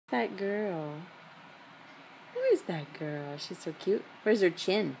That girl. Who is that girl? She's so cute. Where's her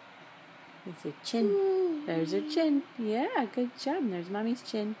chin? There's her chin. There's her chin. Yeah, good job. There's Mommy's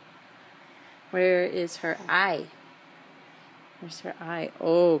chin. Where is her eye? Where's her eye?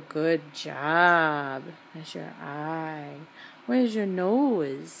 Oh, good job. There's your eye. Where's your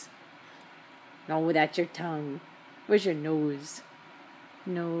nose? No, that's your tongue. Where's your nose?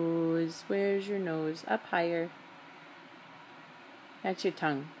 Nose. Where's your nose? Up higher. That's your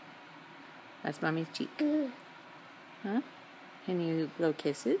tongue. That's Mommy's cheek. Huh? Can you blow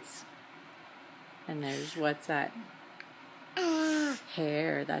kisses? And there's, what's that?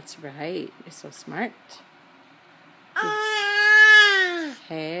 Hair. That's right. You're so smart.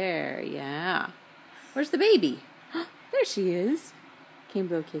 Hair. Yeah. Where's the baby? There she is. Can you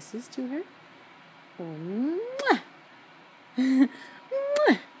blow kisses to her? Oh, mwah.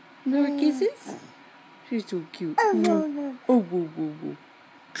 Mwah. More kisses? She's so cute. Oh, woo, woo, woo.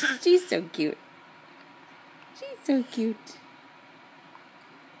 She's so cute. She's so cute.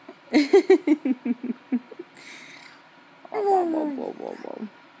 Whoa, whoa, whoa, whoa, whoa.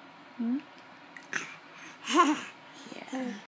 Hmm? Yeah.